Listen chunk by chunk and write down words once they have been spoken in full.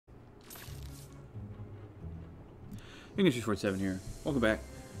Ignition47 here. Welcome back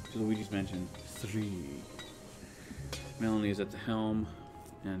to Luigi's Mansion 3. Melanie is at the helm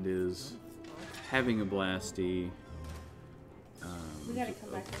and is having a blasty. We gotta come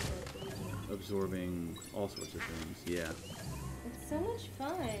back into it. Absorbing all sorts of things. Yeah. It's so much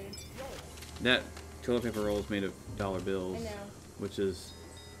fun. That toilet paper roll is made of dollar bills. I know. Which is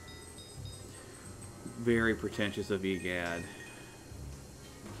very pretentious of EGAD.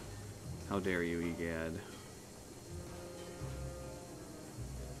 How dare you, EGAD?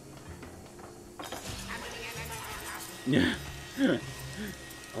 Yeah.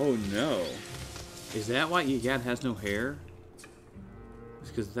 Oh no. Is that why EGAD has no hair?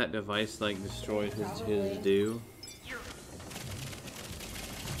 It's because that device like destroyed his do.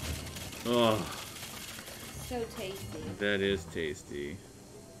 Oh. So tasty. That is tasty.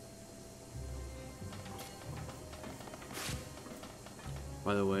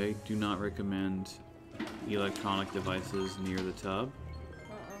 By the way, do not recommend electronic devices near the tub.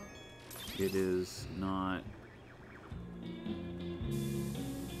 It is not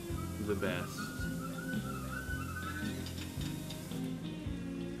the best.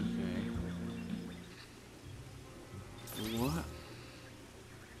 Okay. What?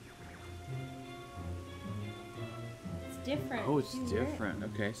 It's different. Oh, it's different.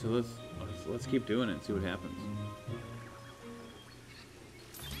 Okay, so let's keep doing it and see what happens.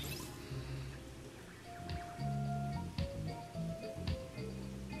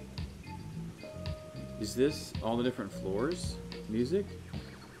 Is this all the different floors? Music?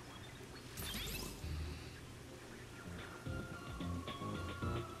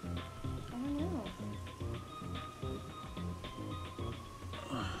 I don't know.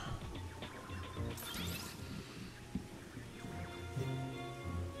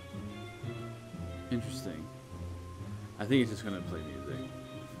 Interesting. I think it's just gonna play music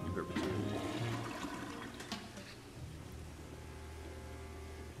in perpetuity.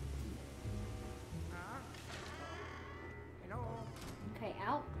 Okay,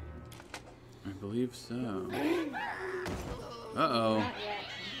 out. I believe so. Uh-oh. Not yet.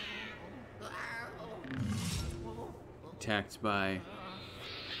 Attacked by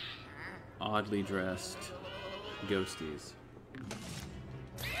oddly dressed ghosties.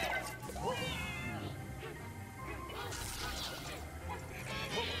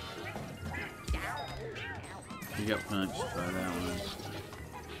 You got punched by that one.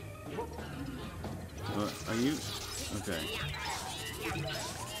 Are you? Okay.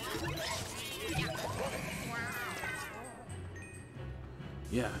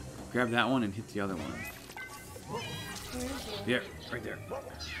 Yeah, grab that one and hit the other one. Where is it? Yeah, right there.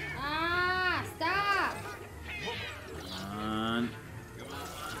 Ah! Stop! Come on.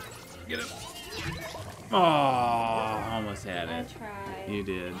 Get him. Oh, almost had I it. tried. You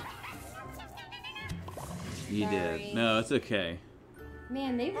did. You Sorry. did. No, it's okay.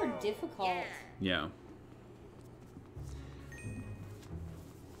 Man, they were difficult. Yeah.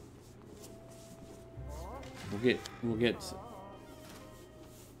 We'll get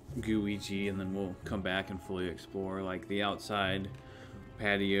GOOIGI and then we'll come back and fully explore like the outside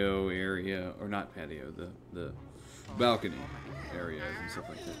patio area, or not patio, the balcony areas and stuff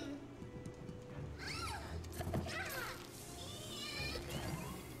like that.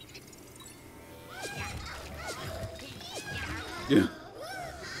 Yeah.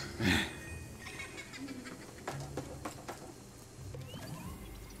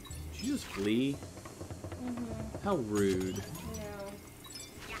 Did you just flee? Mm-hmm. How rude. No.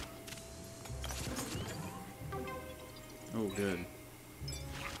 Oh, good.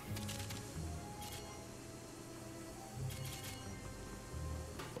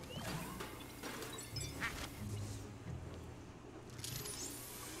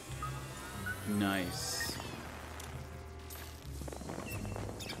 Nice.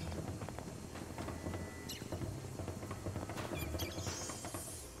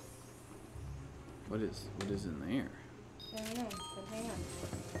 What is in there? I don't know, but hang on.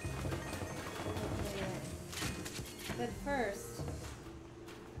 But first,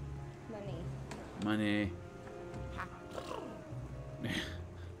 money. Money.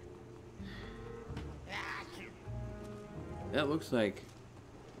 That looks like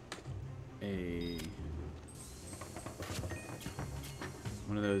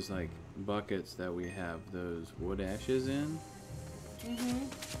one of those like buckets that we have those wood ashes in. Mm-hmm.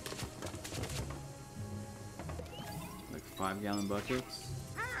 Like 5-gallon buckets.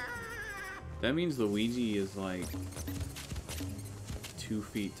 That means Luigi is like 2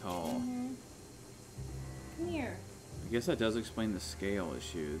 feet tall. Mm-hmm. Come here. I guess that does explain the scale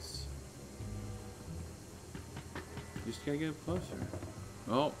issues. You just gotta get closer.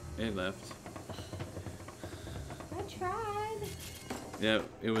 Oh, it left. I tried. Yeah,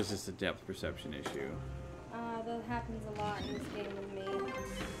 it was just a depth perception issue. That happens a lot in this game with me.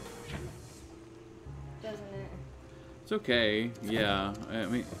 Doesn't it? It's okay, yeah. I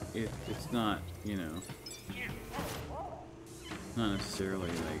mean, it's not, you know, not necessarily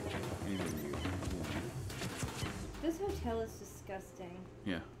like anything you know. This hotel is disgusting.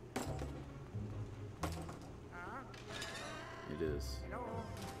 Yeah. It is.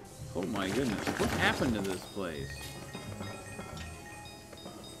 Oh my goodness, what happened to this place?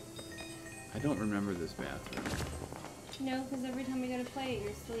 I don't remember this bathroom. No, because every time we go to play it,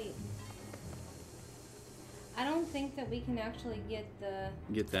 you're asleep. I don't think that we can actually get the...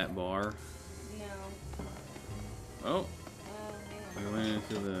 Get that bar? No. Oh! Hang I on. went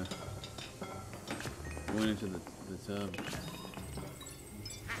into the tub.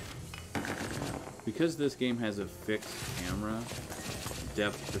 Because this game has a fixed camera,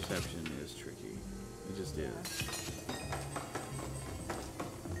 depth perception is tricky. It just is.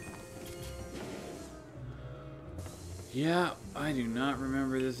 Yeah, I do not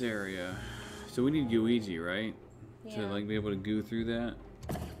remember this area. So we need GOOIGI, right? Yeah. To like be able to go through that.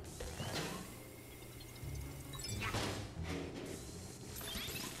 Oh.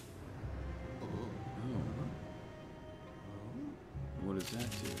 What does that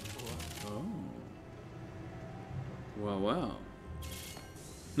do? Oh. Well, wow.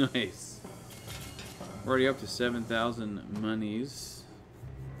 Nice. We're already up to 7,000 monies.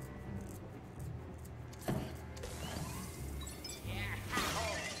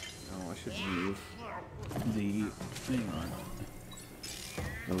 Should move the hang on.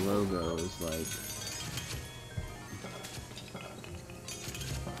 The logo is like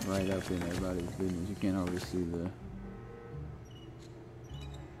right up in everybody's business. You can't always see the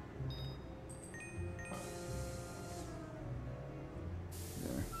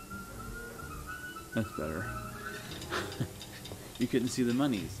there. That's better. You couldn't see the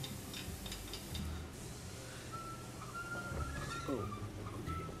monies. Oh.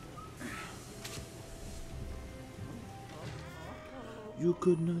 You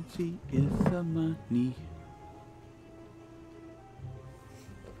could not see if the money.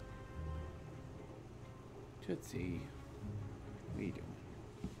 Tootsie. What are you doing?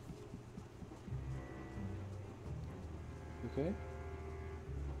 Okay?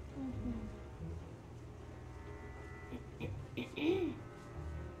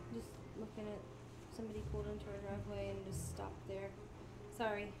 Just looking at somebody pulled into our driveway and just stopped there.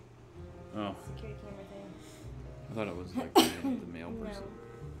 Sorry. Oh. Security camera thing. I thought it was like the male person.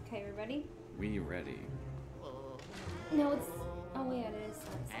 No. Okay, we ready? We ready. No, it's... Oh, yeah, it is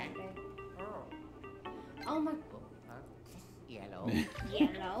Saturday. Oh, my... Yellow.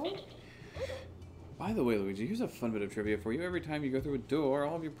 Yellow? By the way, Luigi, here's a fun bit of trivia for you. Every time you go through a door,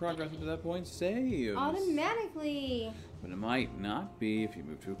 all of your progress up to that point saves. Automatically. But it might not be if you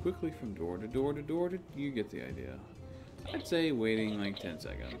move too quickly from door to door to door. You get the idea. I'd say waiting like 10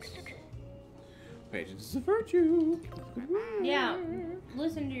 seconds. Patience is a virtue. Yeah,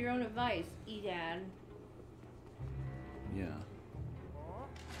 listen to your own advice, Edad. Yeah.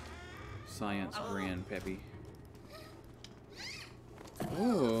 Science brand peppy.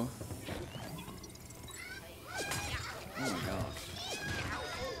 Oh. Oh my gosh.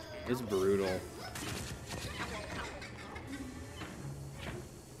 It's brutal.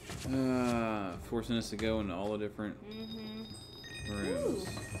 Forcing us to go into all the different rooms. Ooh.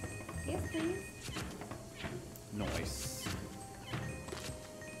 Yes, please. Nice.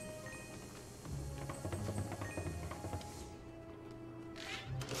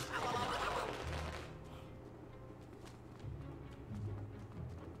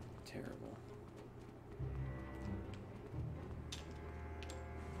 Terrible.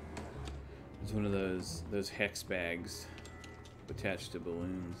 It's one of those hex bags attached to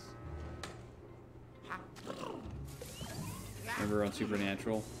balloons. Remember on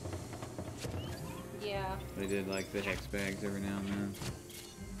Supernatural? Yeah. They did like the hex bags every now and then.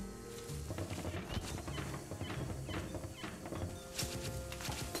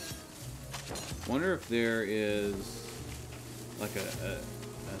 Wonder if there is like a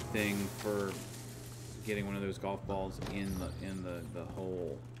thing for getting one of those golf balls in the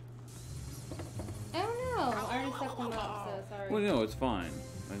hole. I don't know. I already sucked them up, so sorry. Well, no, it's fine.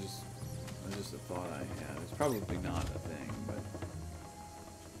 It's just a thought I had. It's probably not a thing, but.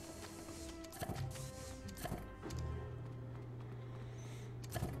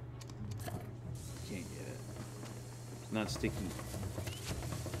 Can't get it. It's not sticky.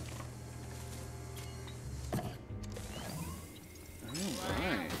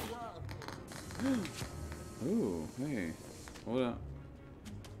 Alright. Ooh, hey. Hold up.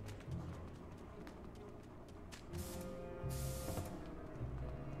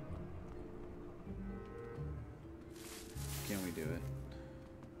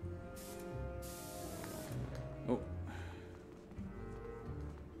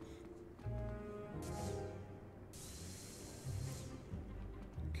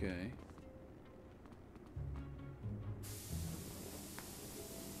 Okay.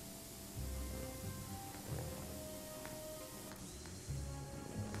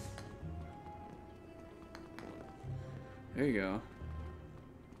 There you go.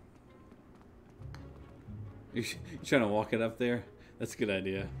 You trying to walk it up there? That's a good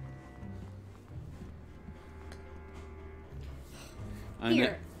idea.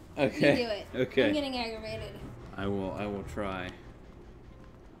 Here. Okay. You do it. Okay. I'm getting aggravated. I will try.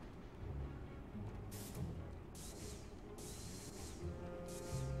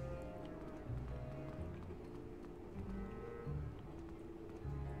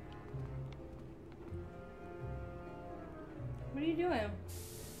 What are you doing?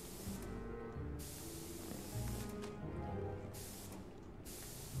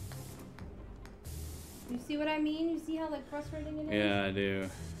 You see what I mean? You see how like frustrating it is? Yeah, I do.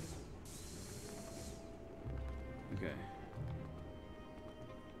 Okay.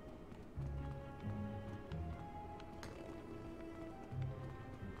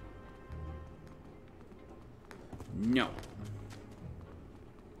 No.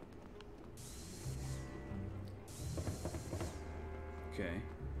 Okay.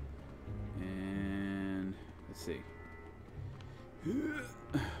 And let's see.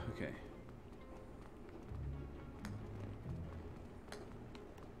 Okay.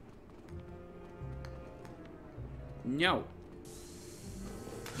 No.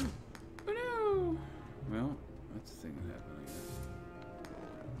 Oh no. Well, that's the thing that happened, I guess.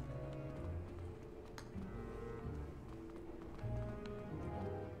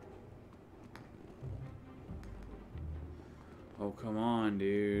 Oh, come on,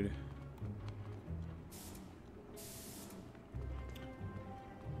 dude.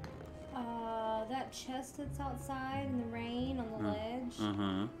 That chest that's outside in the rain on the ledge.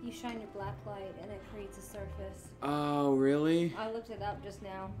 Uh-huh. You shine your black light and it creates a surface. Oh, really? I looked it up just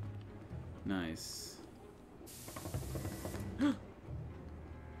now. Nice.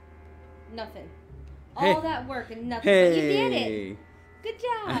 Nothing. Hey. All that work and nothing. Hey. But you did it. Good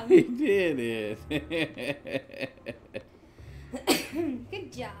job. I did it.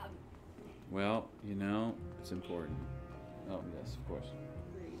 Good job. Well, you know, it's important. Oh, yes, of course.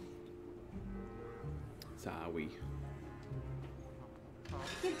 Sorry.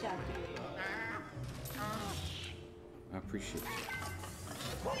 Good job. I appreciate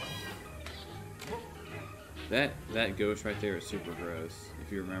it. That ghost right there is super gross.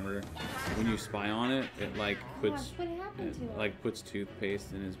 If you remember, when you spy on it, it like puts Gosh, what happened to him? like puts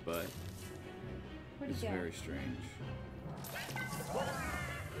toothpaste in his butt. Where'd It's he go? very strange. Don't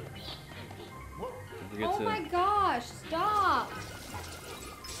forget Oh to- my gosh! Stop!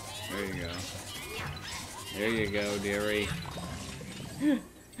 There you go. There you go, dearie.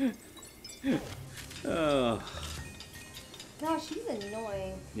 Oh. Gosh, he's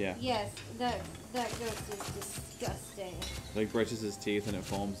annoying. Yeah. Yes, that ghost is disgusting. Like brushes his teeth and it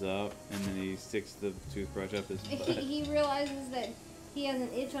foams up, and then he sticks the toothbrush up his butt. He realizes that he has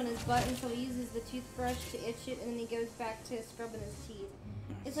an itch on his butt, and so he uses the toothbrush to itch it, and then he goes back to scrubbing his teeth.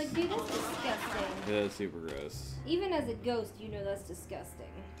 It's like, dude, that's disgusting. Yeah, that's super gross. Even as a ghost, you know that's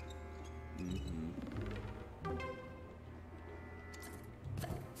disgusting. Mm-hmm.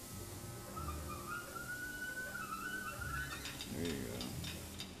 There you go.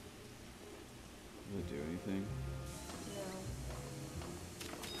 Does it do anything? No.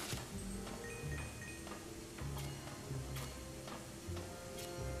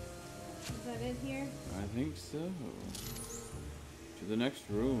 Is that it here? I think so. To the next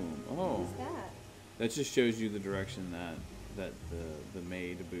room. Oh. What's that? That just shows you the direction that the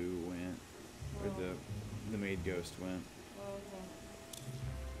maid boo went. Or the maid ghost went. Oh, okay.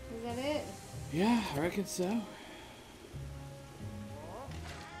 Is that it? Yeah, I reckon so.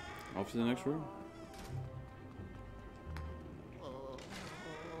 Off to the next room.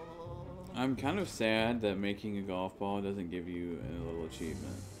 I'm kind of sad that making a golf ball doesn't give you a little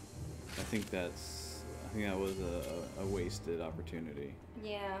achievement. I think that was a wasted opportunity.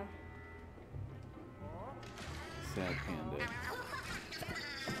 Yeah. Sad panda.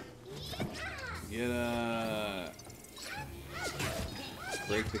 Get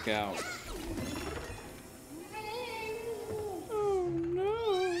break the couch. Oh no.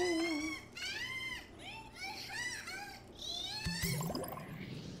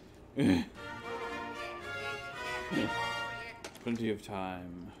 Plenty of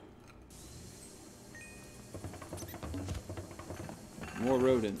time. More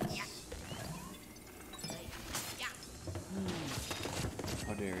rodents.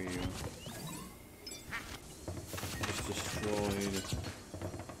 How dare you? Just destroyed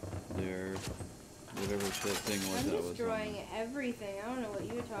their whatever which that thing was. I'm that was destroying everything. I don't know what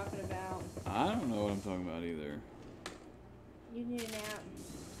you were talking about. I don't know what I'm talking about either. You need a nap.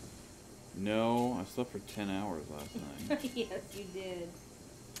 No, I slept for 10 hours last night. Yes, you did.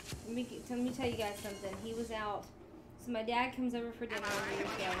 Let me tell you guys something. He was out. So my dad comes over for dinner on New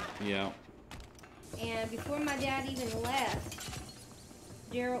Year's Day. Yeah. And before my dad even left,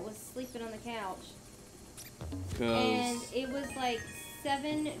 Gerald was sleeping on the couch. And it was like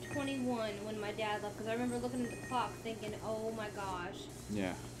 7:21 when my dad left. Because I remember looking at the clock thinking, oh my gosh.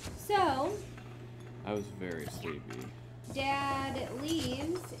 Yeah. So, I was very sleepy. Dad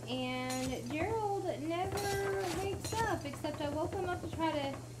leaves, and Gerald never wakes up, except I woke him up to try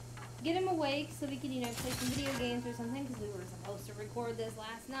to get him awake so we could, you know, play some video games or something, because we were supposed to record this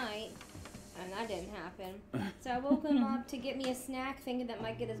last night, and that didn't happen. So I woke him up to get me a snack, thinking that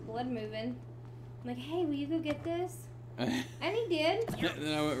might get his blood moving. I'm like, hey, will you go get this? And he did.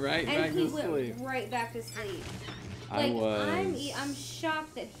 Then I went right and back he to went sleep. right back to sleep. I was. I'm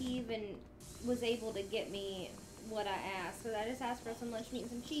shocked that he even was able to get me what I asked, because I just asked for some lunch meat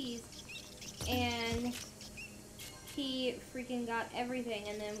and some cheese, and he freaking got everything.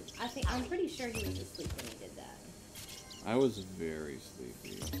 And then I'm pretty sure he was asleep when he did that. I was very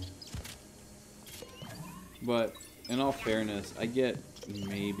sleepy. But in all fairness, I get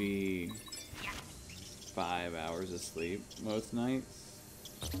maybe 5 hours of sleep most nights.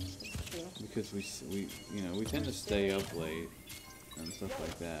 True. Because we you know, we tend to stay up late and stuff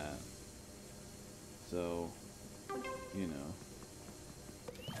like that. So, you know,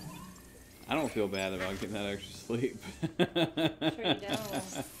 I don't feel bad about getting that extra sleep. Sure you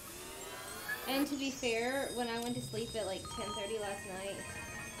don't. And to be fair, when I went to sleep at like 10:30 last night,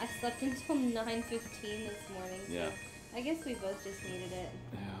 I slept until 9:15 this morning. So Yeah. I guess we both just needed it.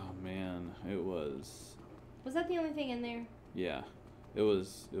 Oh man, it was. Was that the only thing in there? Yeah, it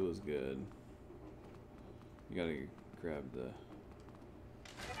was good. You gotta grab the.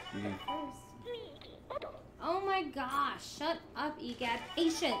 First. Oh my gosh! Shut up, Egad.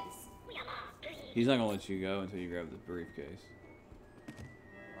 Patience. He's not gonna let you go until you grab the briefcase.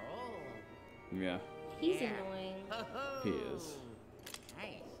 Oh. Yeah, He's Yeah. annoying. Ho-ho. he is.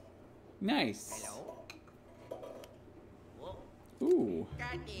 Nice. Nice. Hello. Whoa. Ooh.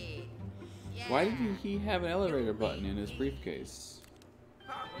 Got it. Yeah. Why did he have an elevator button in his briefcase?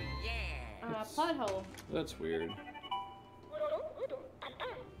 Oh yeah. Pothole. That's weird.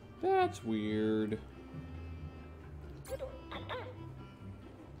 That's weird.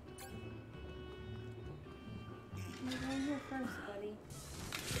 You're going here first, buddy.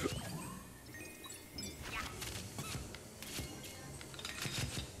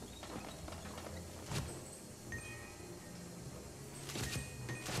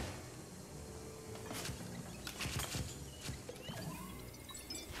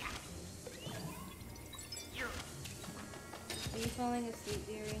 Are you falling asleep,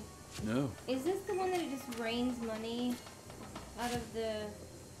 dearie? No. Is this the one that it just rains money out of the...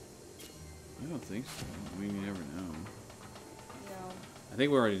 I don't think so. I mean, you never know. No. I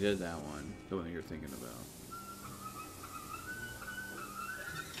think we already did that one. The one that you're thinking about.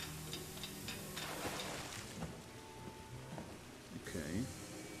 Okay.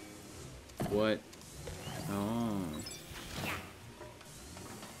 What? Oh.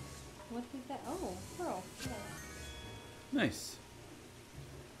 What did that... Oh, pearl. Yeah. Nice.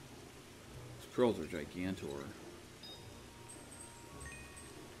 These pearls are gigantor.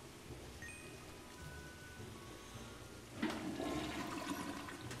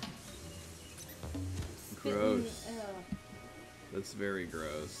 Gross. Ugh. That's very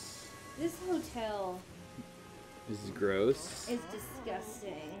gross. This hotel This is gross. is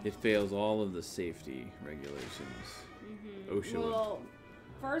disgusting. It fails all of the safety regulations. OSHA. Well,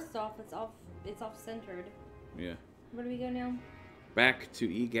 first off, it's off centered. Yeah. Where do we go now? Back to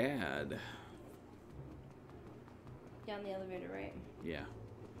EGAD. Down the elevator, right? Yeah.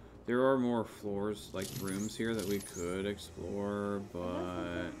 There are more floors, like rooms here that we could explore, but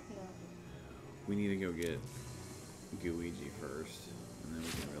No. we need to go get GOOIGI first, and then we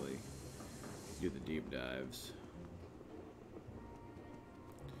can really do the deep dives.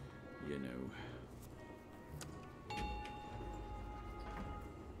 You know.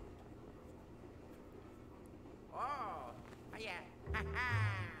 Oh. Yeah.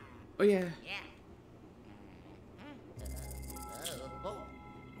 Ha-ha. Oh yeah. Yeah. Oh.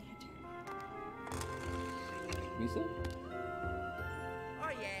 Misa?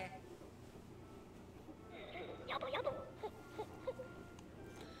 Oh yeah.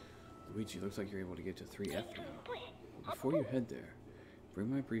 Luigi, looks like you're able to get to 3F now. Before you head there, bring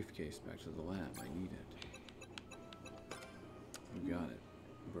my briefcase back to the lab. I need it. You got it,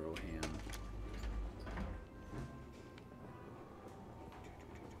 bro ham.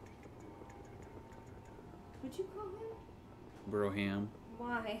 What'd you call him? Broham.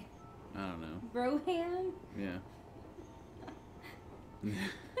 Why? I don't know. Broham? Yeah.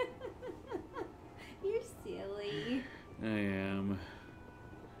 You're silly. I am.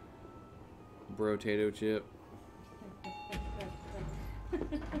 Brotato chip.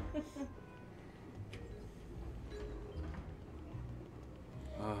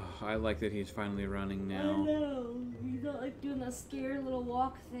 Oh, I like that he's finally running I now. know. He's not like doing that scared little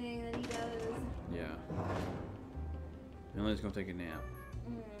walk thing that he does. Yeah. Emily's gonna take a nap.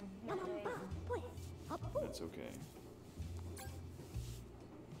 Okay. That's okay.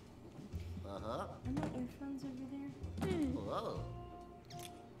 Uh-huh. Are my earphones over there? Whoa.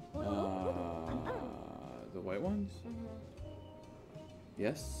 The white ones?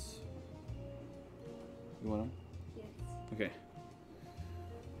 Yes. You want them? Yes. Okay.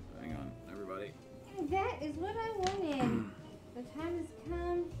 Hang on, everybody. That is what I wanted. The time has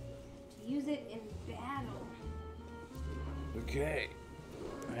come to use it in battle. Okay.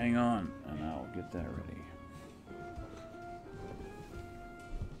 Hang on, and I'll get that ready.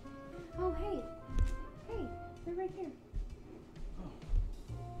 Oh, hey. Hey, they're right here.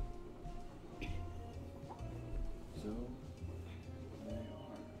 So, they are.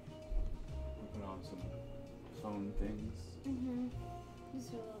 We'll put on some phone things. Just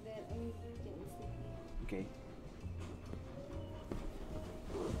for a little bit. I'm getting sleepy. Okay.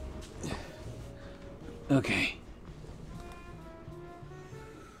 Okay.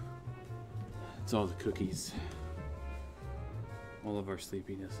 It's all the cookies. All of our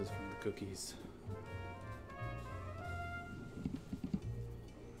sleepiness is from the cookies.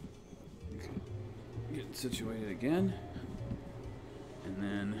 Okay. Getting situated again. And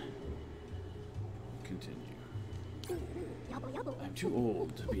then continue. I'm too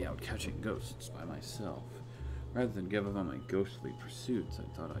old to be out catching ghosts by myself. Rather than give up on my ghostly pursuits, I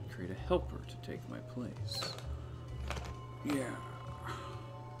thought I'd create a helper to take my place. Yeah.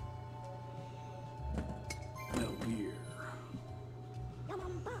 Well, here.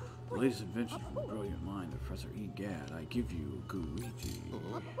 The latest invention from the brilliant mind of Professor E. Gadd, I give you GOOIGI.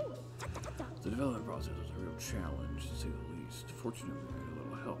 The development process was a real challenge, to say the least. Fortunately, I had a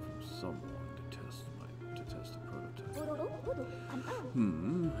little help from someone to test the prototype.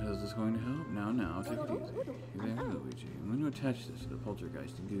 Is this going to help? Now, take it easy. Exactly, Luigi. I'm going to attach this to the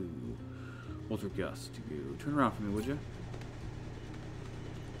poltergeist goo. Poltergust goo. Turn around for me, would you?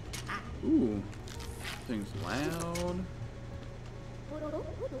 Ooh. Thing's loud.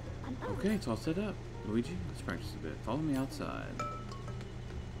 Okay, it's all set up. Luigi, let's practice a bit. Follow me outside.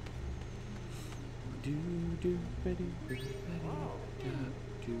 Do do betty betty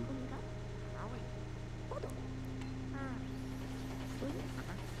do.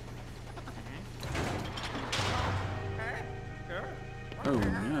 Oh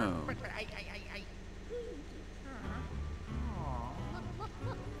no.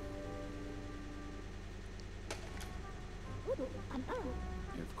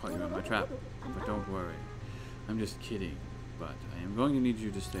 I've caught you in my trap, but don't worry. I'm just kidding, but I am going to need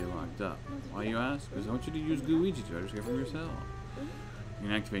you to stay locked up. Why, you ask? Because I want you to use GOOIGI to understand from yourself. You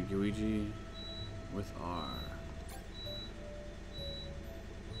can activate GOOIGI with R.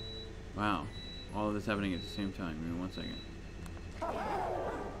 Wow, all of this happening at the same time. Give me 1 second.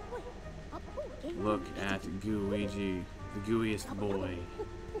 Look at GOOIGI, the gooeyest boy.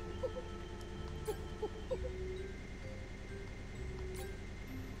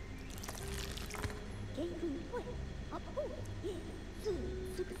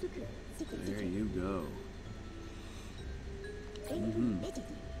 There you go.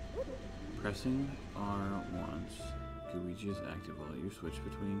 Pressing R once. GOOIGI is active while you switch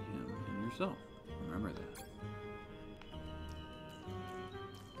between him and yourself. Remember that.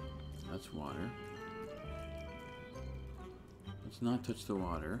 That's water. Let's not touch the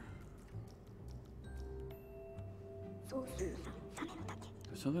water.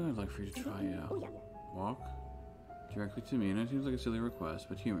 There's something I'd like for you to try out. Walk directly to me, and it seems like a silly request,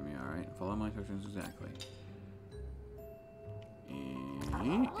 but humor me, alright? Follow my instructions exactly.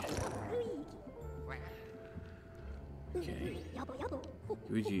 Okay.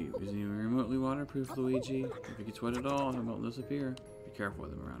 Luigi, isn't he remotely waterproof, Luigi? If he gets wet at all, he won't disappear. Be careful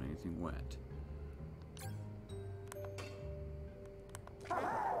with him around anything wet.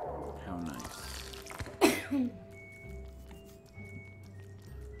 How nice.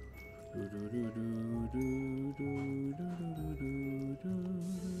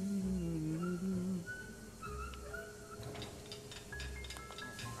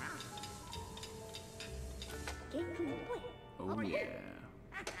 Oh yeah.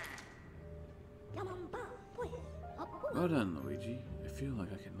 Well done, Luigi. I feel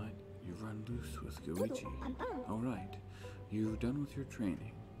like I can let You've run loose with GOOIGI. Alright, you're done with your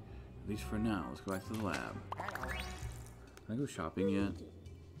training. At least for now. Let's go back to the lab. Can I go shopping yet?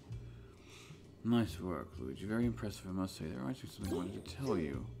 Nice work, Luigi. Very impressive, I must say. There reminds me of something I wanted to tell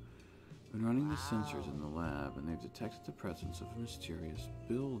you. I've been running the sensors in the lab, and they've detected the presence of a mysterious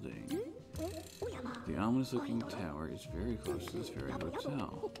building. The ominous-looking tower is very close to this very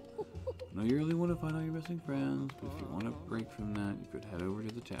hotel. I know you really want to find all your missing friends, but if you want a break from that, you could head over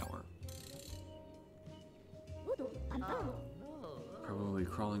to the tower. Probably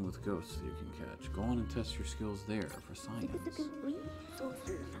crawling with ghosts that you can catch. Go on and test your skills there for science.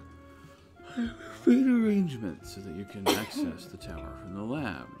 I've made arrangements so that you can access the tower from the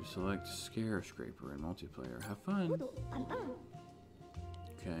lab. You select Scare Scraper in multiplayer. Have fun.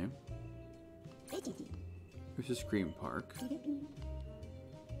 Okay. Here's the Scream Park.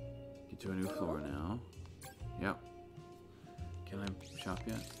 Get to a new floor now. Yep. Can I shop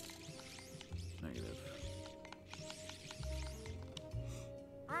yet? Negative.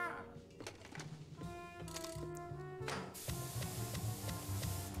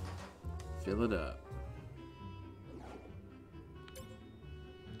 Fill it up.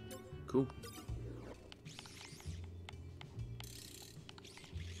 Cool.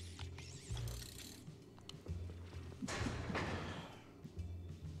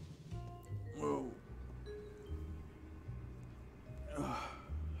 Whoa.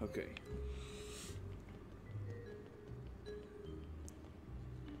 Okay.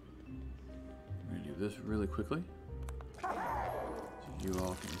 I'm gonna do this really quickly. You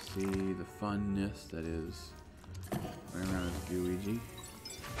all can see the funness that is running around as GOOIGI.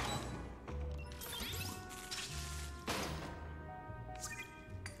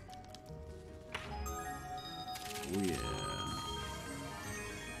 Oh yeah.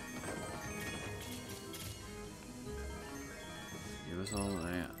 Give us all of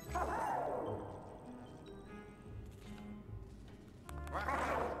that.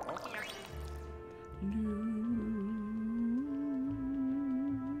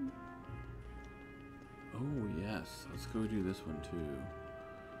 Let's go do this one too.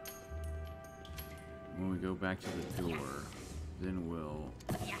 When we go back to the door, then we'll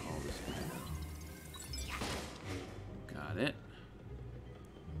call this video. Got it.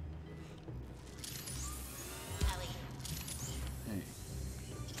 Hey.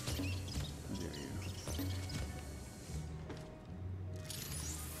 How dare you?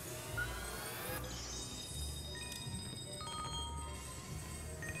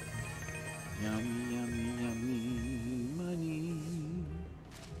 Yummy, yummy, yummy.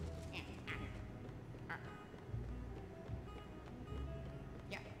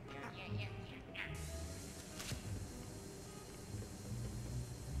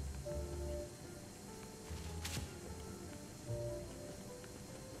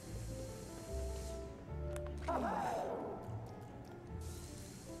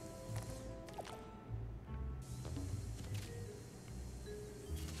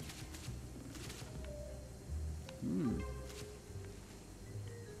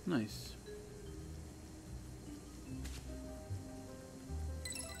 Nice.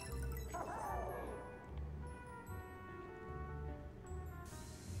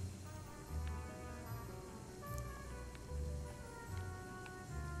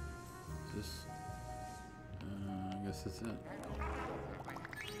 Is this? I guess that's it.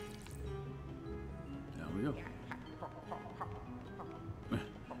 Down we go.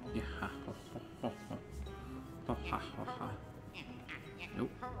 Yeah.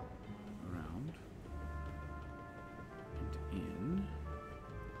 Nope. Around. And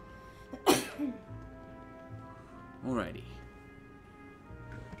in. Alrighty.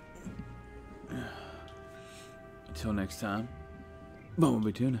 Until next time,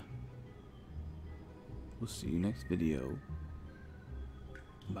 Bumblebee Tuna. We'll see you next video.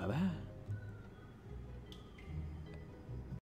 Bye-bye.